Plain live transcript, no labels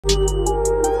Empty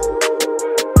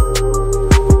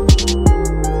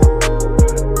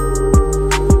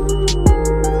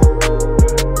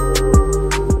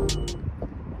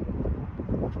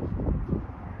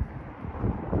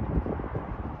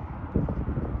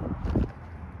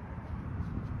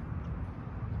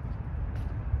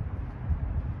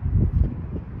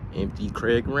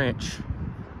Craig Ranch.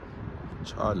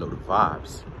 Y'all know the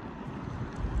vibes.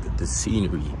 Look at the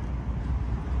scenery.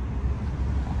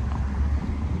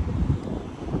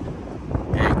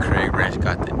 And Craig Ranch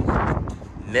got the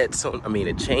nets on,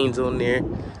 the chains on there.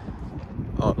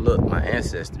 Oh, look, my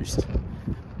ancestors.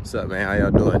 What's up, man? How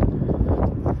y'all doing?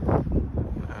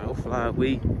 I'll fly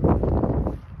we.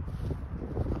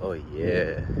 Oh,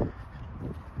 yeah.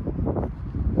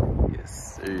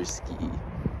 Yes, sir, ski.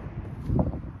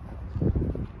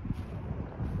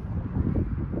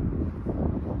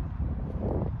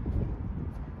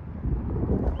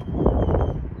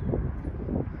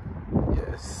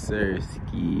 Sir,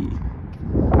 ski.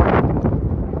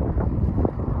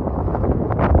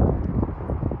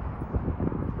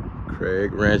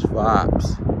 Craig Ranch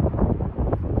vibes.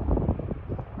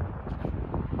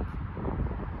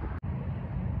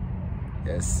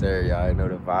 Yes, sir. Y'all know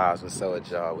the vibes. What's up with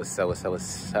y'all? What's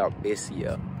up? This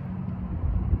year,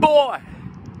 boy.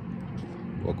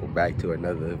 Welcome back to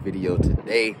another video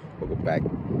today. Welcome back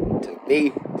to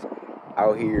me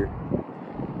out here.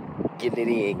 Getting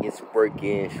it in, get some work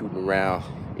in, shooting around,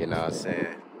 you know what I'm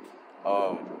saying?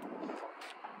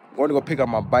 Going to go pick up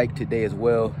my bike today as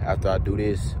well after I do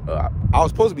this. I was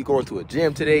supposed to be going to a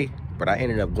gym today, but I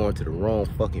ended up going to the wrong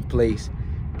fucking place.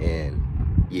 And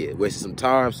yeah, wasted some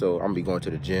time, so I'm gonna be going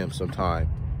to the gym sometime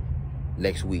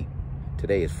next week.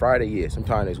 Today is Friday, yeah,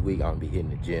 sometime next week I'm gonna be hitting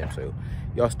the gym. So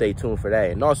y'all stay tuned for that.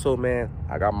 And also, man,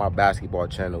 I got my basketball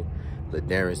channel,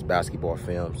 LaDarren's Basketball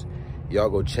Films.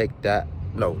 Y'all go check that.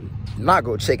 No, not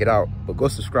go check it out, but go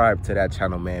subscribe to that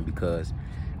channel, man, because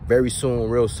very soon,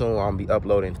 real soon, I'm gonna be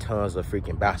uploading tons of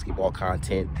freaking basketball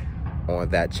content on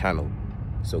that channel.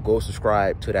 So go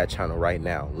subscribe to that channel right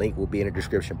now. Link will be in the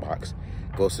description box.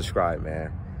 Go subscribe,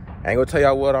 man. I ain't gonna tell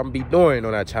y'all what I'm gonna be doing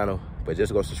on that channel, but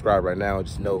just go subscribe right now.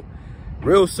 Just know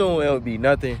real soon it'll be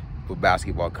nothing but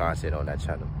basketball content on that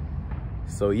channel.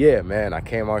 So yeah, man, I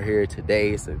came out here today.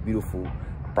 It's a beautiful,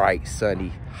 bright,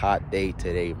 sunny, hot day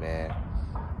today, man.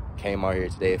 Came out here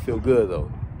today. It feel good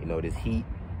though. You know, this heat,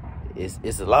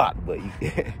 it's a lot, but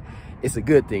it's a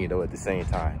good thing though at the same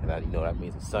time. And you know, that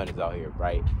means the sun is out here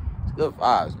bright. It's good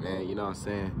vibes, man. You know what I'm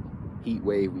saying? Heat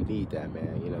wave, we need that,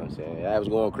 man. You know what I'm saying? I was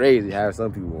going crazy. I have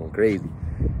some people going crazy,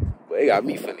 but it got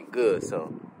me feeling good.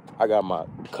 So I got my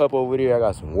cup over there. I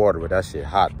got some water, but that shit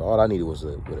hot. But all I needed was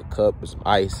with a cup with some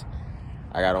ice.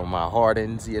 I got on my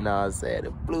Hardens, you know what I'm saying?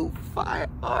 The blue fire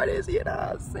Hardens, you know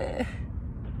what I'm saying?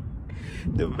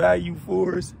 The value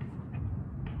fours.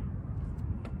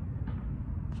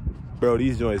 Bro,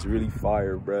 these joints really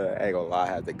fire, bro. I ain't gonna lie, I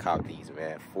have to cop these,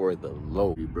 man, for the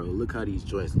low. Bro, look how these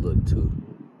joints look, too.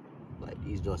 Like,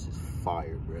 these joints is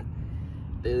fire, bro.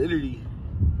 They literally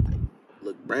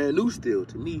look brand new still.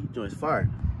 To me, joints fire.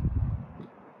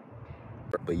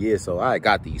 But yeah, so I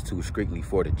got these two strictly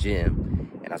for the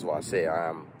gym. And that's why I say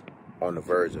I'm on the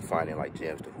verge of finding, like,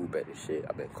 gyms to hoop at and shit.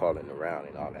 I've been calling around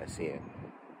and all that, seeing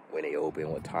when they open,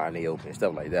 what time they open,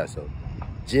 stuff like that. So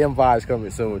gym vibes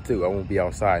coming soon too. I won't be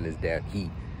outside in this damn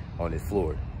heat on this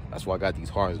floor. That's why I got these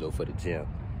Hardens though for the gym.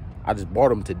 I just bought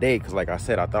them today because, like I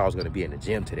said, I thought I was gonna be in the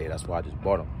gym today. That's why I just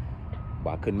bought them. But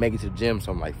I couldn't make it to the gym,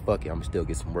 so I'm like, fuck it, I'm gonna still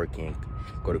get some work in.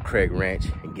 Go to Craig Ranch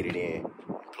and get it in.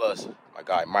 Plus, my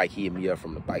guy Mike hit me up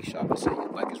from the bike shop and said his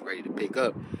bike is ready to pick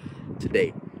up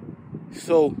today.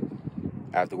 So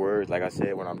afterwards, like I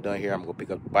said, when I'm done here, I'm gonna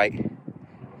pick up the bike.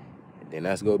 Then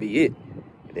that's gonna be it.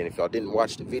 And then if y'all didn't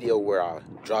watch the video where I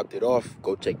dropped it off,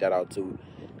 go check that out too.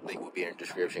 Link will be in the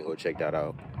description. Go check that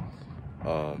out.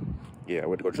 Yeah, I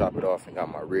went to go drop it off and got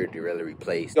my rear derailleur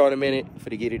replaced. See y'all in a minute for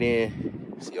to get it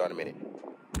in. See y'all in a minute.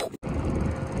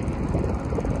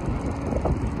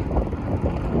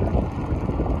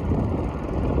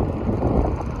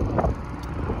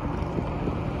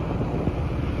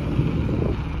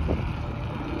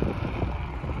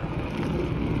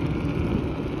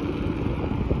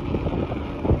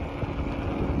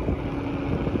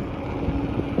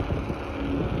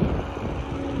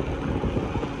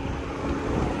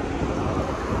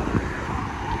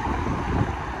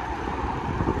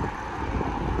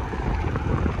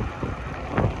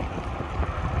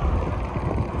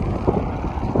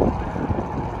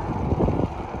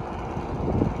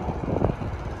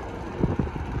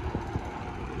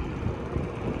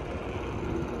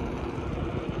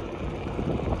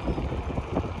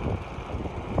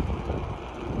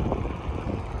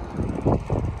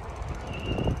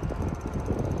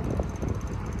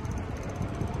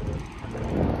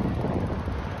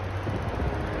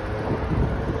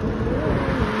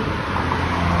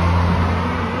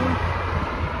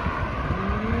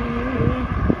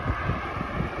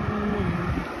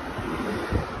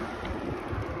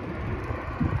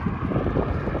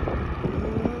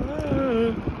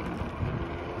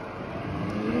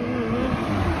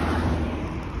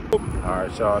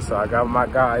 right, y'all. So I got my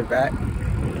guy back,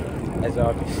 as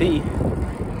y'all can see.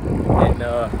 And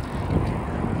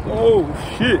oh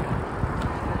shit,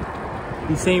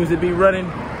 he seems to be running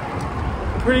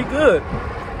pretty good.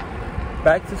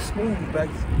 Back to smooth,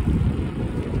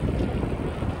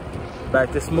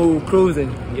 back to smooth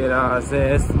cruising. You know what I'm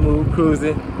saying? Smooth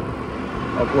cruising.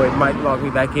 My boy Mike logged me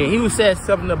back in. He was saying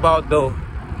something about though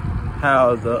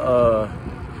how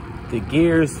the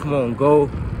gears won't go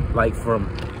like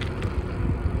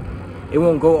it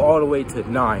won't go all the way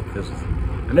to 9, because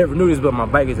I never knew this, but my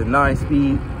bike is a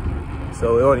 9-speed,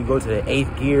 so it only goes to the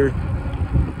 8th gear,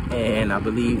 and I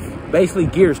believe basically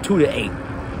gears 2 to 8. It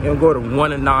don't go to 1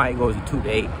 to 9, it goes to 2 to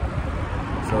 8.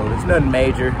 So it's nothing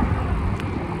major.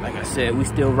 Like I said, we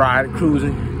still riding,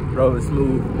 cruising, rolling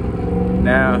smooth.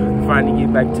 Now finally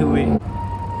get back to it, and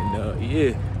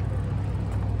yeah.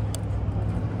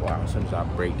 Wow, as soon as I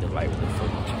break, the light will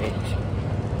fucking change.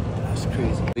 That's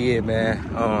crazy. But yeah,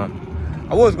 man.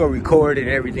 I was gonna record it and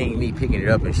everything, me picking it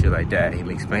up and shit like that, him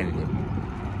explaining it.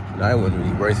 No, it wasn't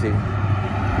really worth it.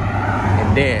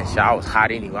 And then, shit, I was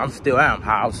hot anyway. I am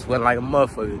hot. I was sweating like a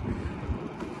motherfucker.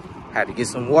 Had to get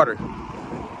some water.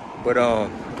 But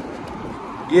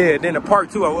yeah. Then the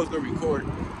part 2, I was gonna record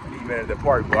even at the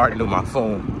park, but I already knew my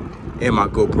phone and my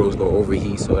GoPros go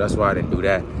overheat, so that's why I didn't do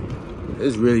that.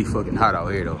 It's really fucking hot out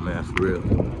here though, man, for real.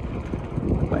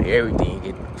 Like everything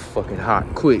get fucking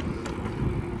hot quick.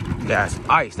 That's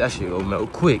ice, that shit gonna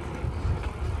melt quick.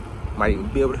 Might even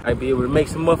be able to make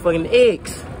some motherfucking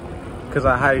eggs, cause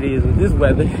how hot it is with this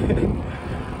weather.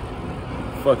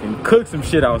 Fucking cook some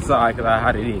shit outside, cause how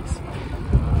hot it is.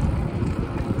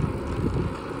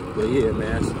 But yeah,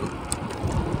 man, so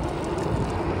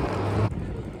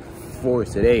for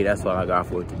today, that's all I got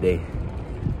for today.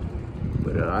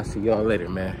 But I'll see y'all later,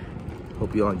 man.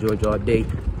 Hope y'all enjoyed y'all day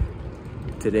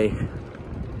today,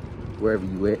 wherever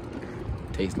you at.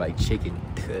 Tastes like chicken.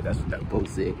 That's what that boat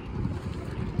said.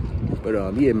 But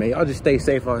yeah, man, y'all just stay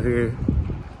safe out here.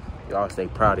 Y'all stay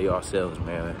proud of yourselves,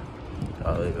 man.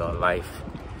 Y'all live your life.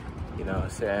 You know what I'm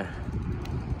saying?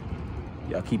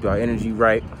 Y'all keep y'all energy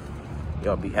right.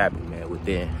 Y'all be happy, man,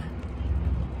 within.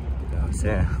 You know what I'm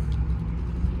saying?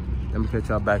 Let me catch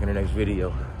y'all back in the next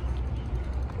video.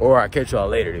 Or I'll catch y'all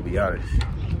later, to be honest.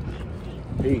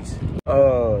 Peace.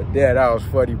 Oh, yeah, that was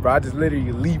funny, bro. I just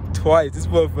literally leaped twice. This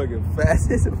motherfucker fast.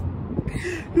 This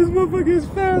motherfucker is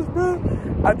fast, bro.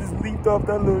 I just leaped off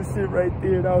that little shit right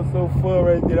there. That was so fun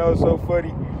right there. That was so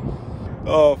funny.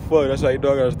 Oh, fuck. That's why you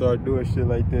know I gotta start doing shit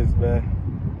like this, man.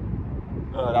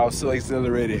 That was so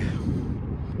exhilarating.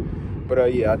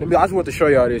 But yeah, I just want to show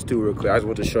y'all this too real quick. I just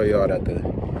want to show y'all that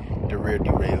the rear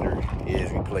derailleur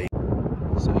is replaced.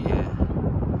 So yeah,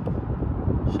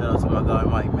 shout out to my guy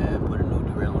Mike, man. Put a new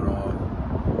derailleur on.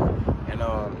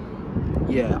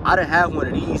 And yeah, I didn't have one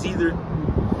of these either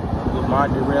with my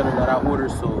derailleur that I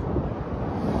ordered. So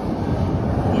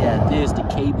yeah, this, the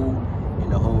cable,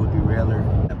 and the whole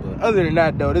derailleur. But other than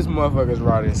that though, this motherfucker's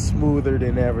riding smoother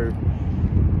than ever.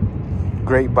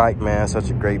 Great bike, man. Such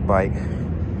a great bike.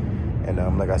 And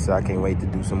like I said, I can't wait to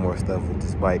do some more stuff with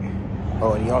this bike.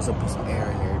 Oh, and he also put some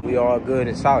air in here. We all good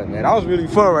and solid, man. That was really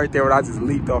fun right there when I just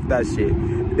leaped off that shit.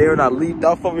 Then when I leaped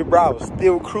off of it, bro, I was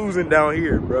still cruising down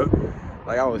here, bro.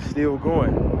 Like, I was still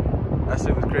going. That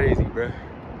shit was crazy, bro.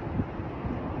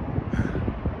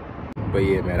 But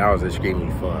yeah, man, that was extremely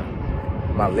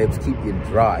fun. My lips keep getting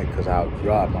dry because how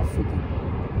dry my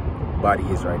freaking body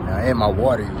is right now. And my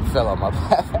water even fell on my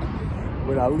back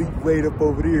when I leaped way up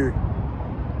over there.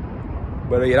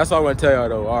 But yeah, that's all I want to tell y'all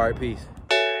though. All right, peace.